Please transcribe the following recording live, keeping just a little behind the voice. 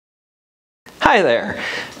Hi there.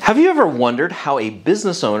 Have you ever wondered how a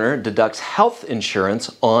business owner deducts health insurance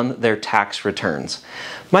on their tax returns?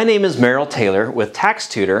 My name is Merrill Taylor with Tax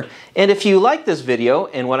Tutor, and if you like this video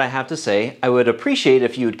and what I have to say, I would appreciate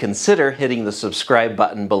if you would consider hitting the subscribe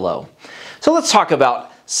button below. So let's talk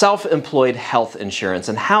about self-employed health insurance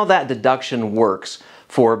and how that deduction works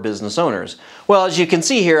for business owners. Well, as you can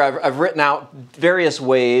see here, I've written out various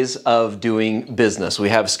ways of doing business. We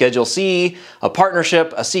have Schedule C, a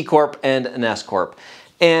partnership, a C Corp, and an S Corp.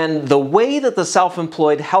 And the way that the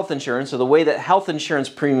self-employed health insurance, or the way that health insurance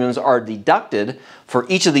premiums are deducted for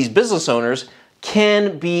each of these business owners,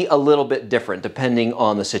 can be a little bit different depending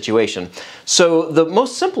on the situation. So the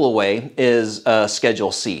most simple way is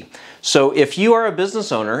Schedule C. So if you are a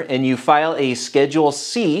business owner and you file a Schedule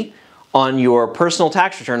C on your personal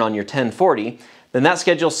tax return on your 1040, then that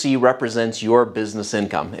Schedule C represents your business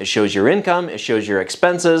income. It shows your income, it shows your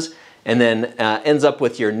expenses, and then ends up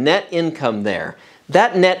with your net income there.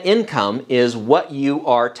 That net income is what you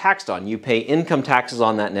are taxed on. You pay income taxes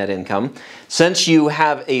on that net income. Since you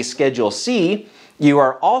have a Schedule C, you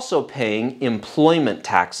are also paying employment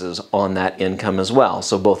taxes on that income as well.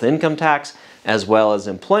 So both income tax as well as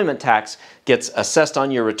employment tax gets assessed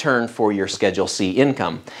on your return for your Schedule C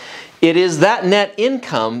income. It is that net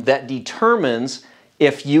income that determines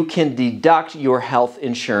if you can deduct your health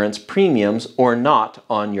insurance premiums or not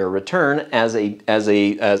on your return as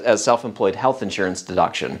self-employed health insurance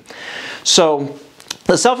deduction. So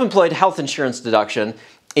the self-employed health insurance deduction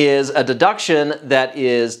is a deduction that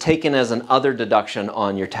is taken as an other deduction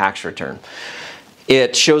on your tax return.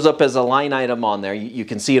 It shows up as a line item on there. You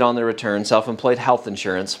can see it on the return, self-employed health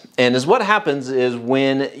insurance. And what happens is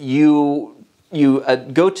when you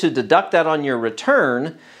go to deduct that on your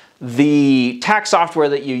return, the tax software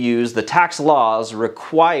that you use, the tax laws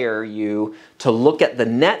require you to look at the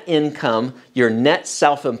net income, your net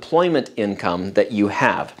self-employment income that you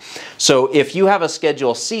have. So if you have a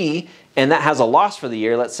Schedule C and that has a loss for the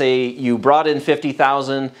year, let's say you brought in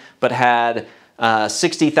 $50,000 but had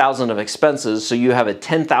 $60,000 of expenses, so you have a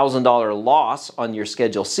 $10,000 loss on your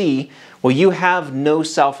Schedule C, well, you have no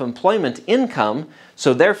self-employment income,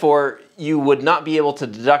 so therefore you would not be able to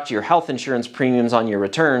deduct your health insurance premiums on your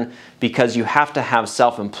return because you have to have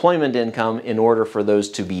self-employment income in order for those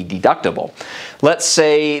to be deductible. Let's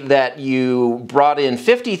say that you brought in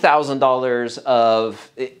 $50,000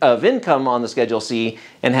 of income on the Schedule C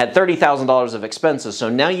and had $30,000 of expenses, so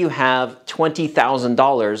now you have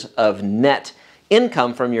 $20,000 of net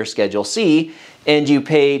income from your Schedule C, and you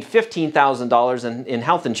paid $15,000 in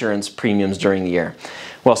health insurance premiums during the year.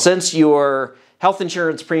 Well, since your health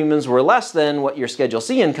insurance premiums were less than what your Schedule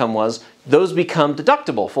C income was, those become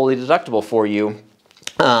deductible, fully deductible for you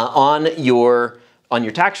on your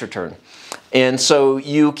tax return. And so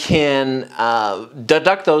you can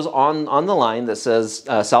deduct those on the line that says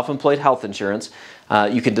self-employed health insurance.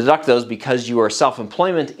 You can deduct those because your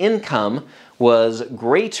self-employment income was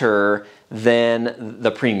greater than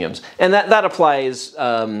the premiums. And that applies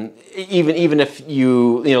even if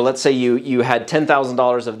let's say you had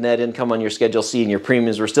 $10,000 of net income on your Schedule C and your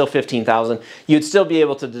premiums were still $15,000, you'd still be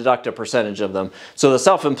able to deduct a percentage of them. So the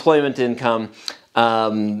self-employment income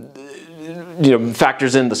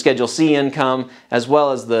factors in the Schedule C income as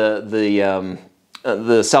well as the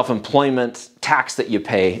self-employment tax that you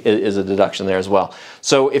pay is a deduction there as well.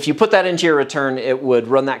 So if you put that into your return, it would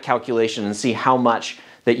run that calculation and see how much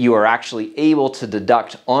that you are actually able to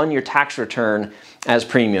deduct on your tax return as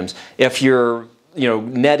premiums. If you're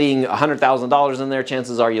netting $100,000 in there,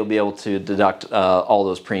 chances are you'll be able to deduct all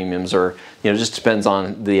those premiums, or it just depends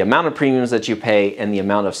on the amount of premiums that you pay and the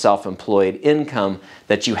amount of self-employed income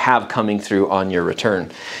that you have coming through on your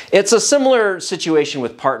return. It's a similar situation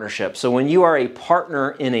with partnership. So when you are a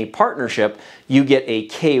partner in a partnership, you get a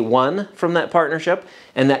K-1 from that partnership,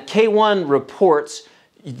 and that K-1 reports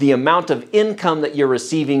the amount of income that you're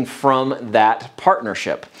receiving from that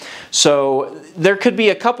partnership. So there could be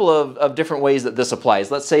a couple of different ways that this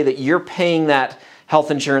applies. Let's say that you're paying that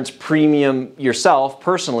health insurance premium yourself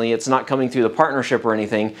personally. It's not coming through the partnership or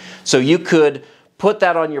anything. So you could put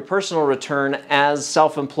that on your personal return as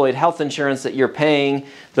self-employed health insurance that you're paying.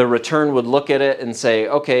 The return would look at it and say,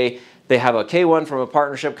 okay, they have a K-1 from a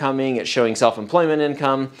partnership coming. It's showing self-employment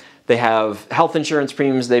income. They have health insurance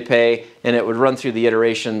premiums they pay, and it would run through the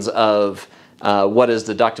iterations of what is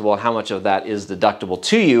deductible and how much of that is deductible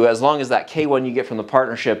to you, as long as that K-1 you get from the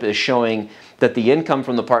partnership is showing that the income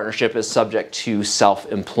from the partnership is subject to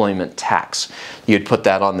self-employment tax. You'd put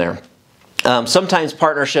that on there. Sometimes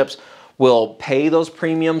partnerships will pay those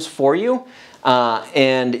premiums for you.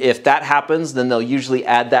 And if that happens, then they'll usually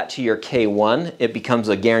add that to your K-1. It becomes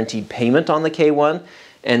a guaranteed payment on the K-1.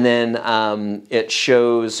 and then it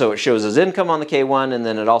shows as income on the K1, and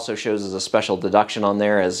then it also shows as a special deduction on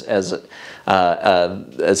there as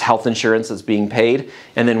health insurance that's being paid.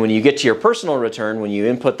 And then when you get to your personal return, when you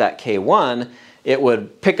input that K1, it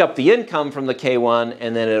would pick up the income from the K1,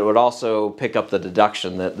 and then it would also pick up the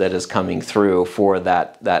deduction that is coming through for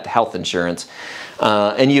that health insurance.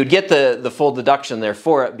 And you'd get the full deduction there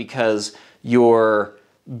for it, because your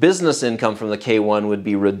business income from the K1 would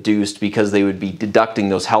be reduced because they would be deducting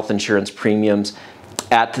those health insurance premiums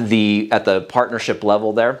at the partnership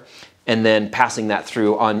level there, and then passing that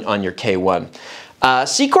through on your K1.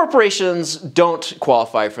 C corporations don't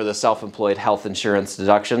qualify for the self-employed health insurance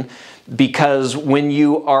deduction, because when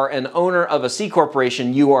you are an owner of a C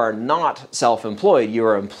corporation, you are not self-employed. You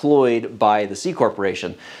are employed by the C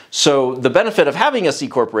corporation. So the benefit of having a C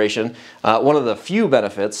corporation, one of the few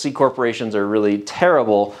benefits, C corporations are really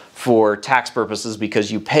terrible for tax purposes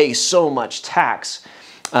because you pay so much tax.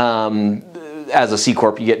 As a C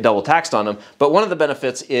Corp, you get double taxed on them. But one of the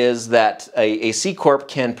benefits is that a C Corp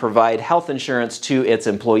can provide health insurance to its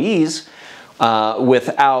employees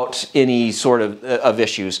without any sort of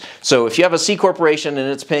issues. So if you have a C corporation and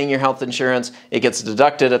it's paying your health insurance, it gets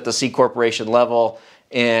deducted at the C corporation level,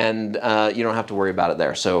 and you don't have to worry about it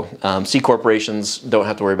there. So C corporations don't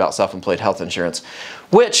have to worry about self-employed health insurance,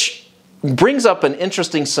 which brings up an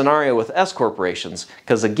interesting scenario with S corporations,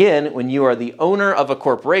 because again, when you are the owner of a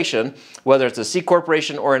corporation, whether it's a C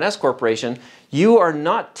corporation or an S corporation, you are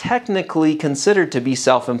not technically considered to be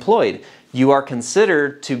self-employed. You are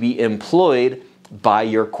considered to be employed by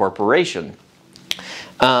your corporation.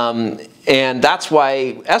 And that's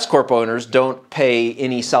why S Corp owners don't pay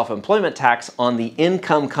any self-employment tax on the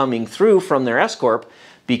income coming through from their S Corp,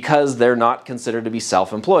 because they're not considered to be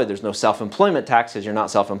self-employed. There's no self-employment tax because you're not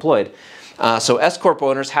self-employed. So S Corp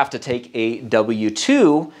owners have to take a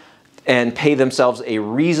W-2 and pay themselves a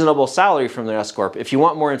reasonable salary from their S Corp. If you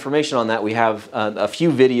want more information on that, we have a few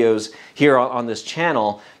videos here on this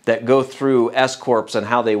channel that go through S Corps and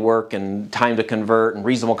how they work, and time to convert, and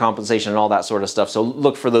reasonable compensation, and all that sort of stuff. So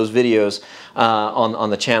look for those videos on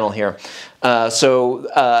the channel here. S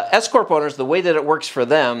Corp owners, the way that it works for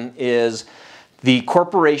them is the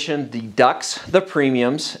corporation deducts the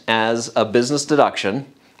premiums as a business deduction,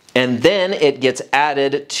 and then it gets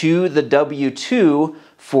added to the W-2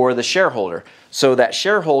 for the shareholder. So that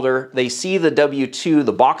shareholder, they see the W-2,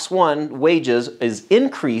 the box 1 wages is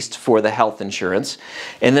increased for the health insurance,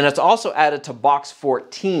 and then it's also added to box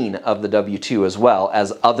 14 of the W-2 as well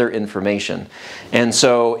as other information. And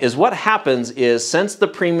so what happens is, since the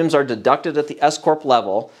premiums are deducted at the S Corp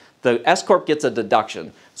level, the S Corp gets a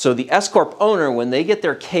deduction. So the S Corp owner, when they get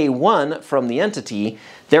their K1 from the entity,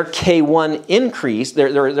 their K1 increase, their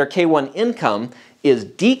K1 income is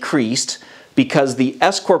decreased because the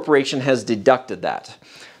S corporation has deducted that.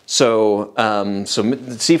 So,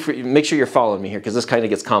 make sure you're following me here, because this kind of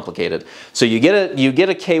gets complicated. So you get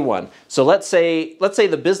a K1. So let's say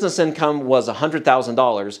the business income was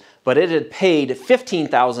 $100,000, but it had paid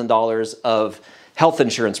 $15,000 of health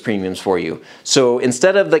insurance premiums for you. So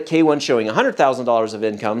instead of the K1 showing $100,000 of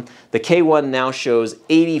income, the K1 now shows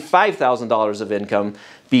 $85,000 of income,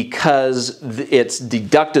 because it's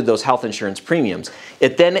deducted those health insurance premiums.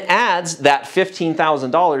 It then adds that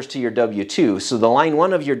 $15,000 to your W-2. So the line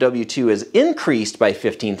 1 of your W-2 is increased by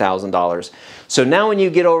 $15,000. So now when you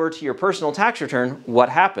get over to your personal tax return, what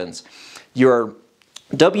happens? Your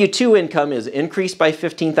W-2 income is increased by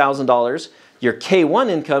 $15,000. Your K1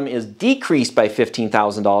 income is decreased by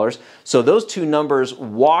 $15,000, so those two numbers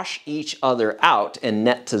wash each other out and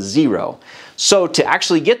net to 0. So to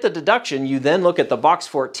actually get the deduction, you then look at the box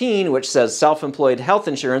 14, which says self-employed health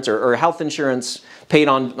insurance, or health insurance paid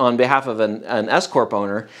on behalf of an S Corp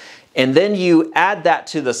owner, and then you add that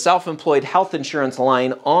to the self-employed health insurance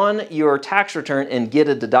line on your tax return and get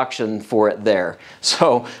a deduction for it there.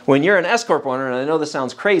 So when you're an S Corp owner, and I know this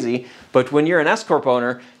sounds crazy, but when you're an S Corp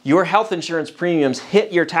owner, your health insurance premiums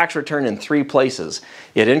hit your tax return in 3 places.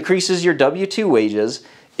 It increases your W-2 wages,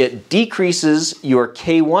 it decreases your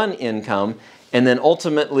K1 income, and then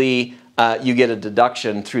ultimately you get a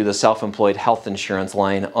deduction through the self-employed health insurance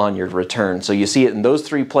line on your return. So you see it in those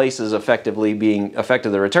 3 places effectively being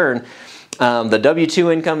affected the return. The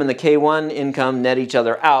W-2 income and the K1 income net each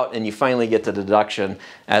other out, and you finally get the deduction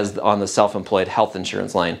as on the self-employed health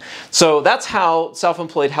insurance line. So that's how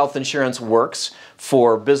self-employed health insurance works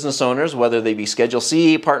for business owners, whether they be Schedule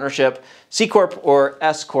C, partnership, C Corp, or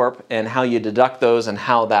S Corp, and how you deduct those and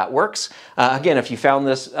how that works. Again, if you found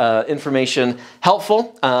this information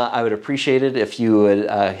helpful, I would appreciate it if you would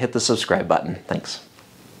hit the subscribe button. Thanks.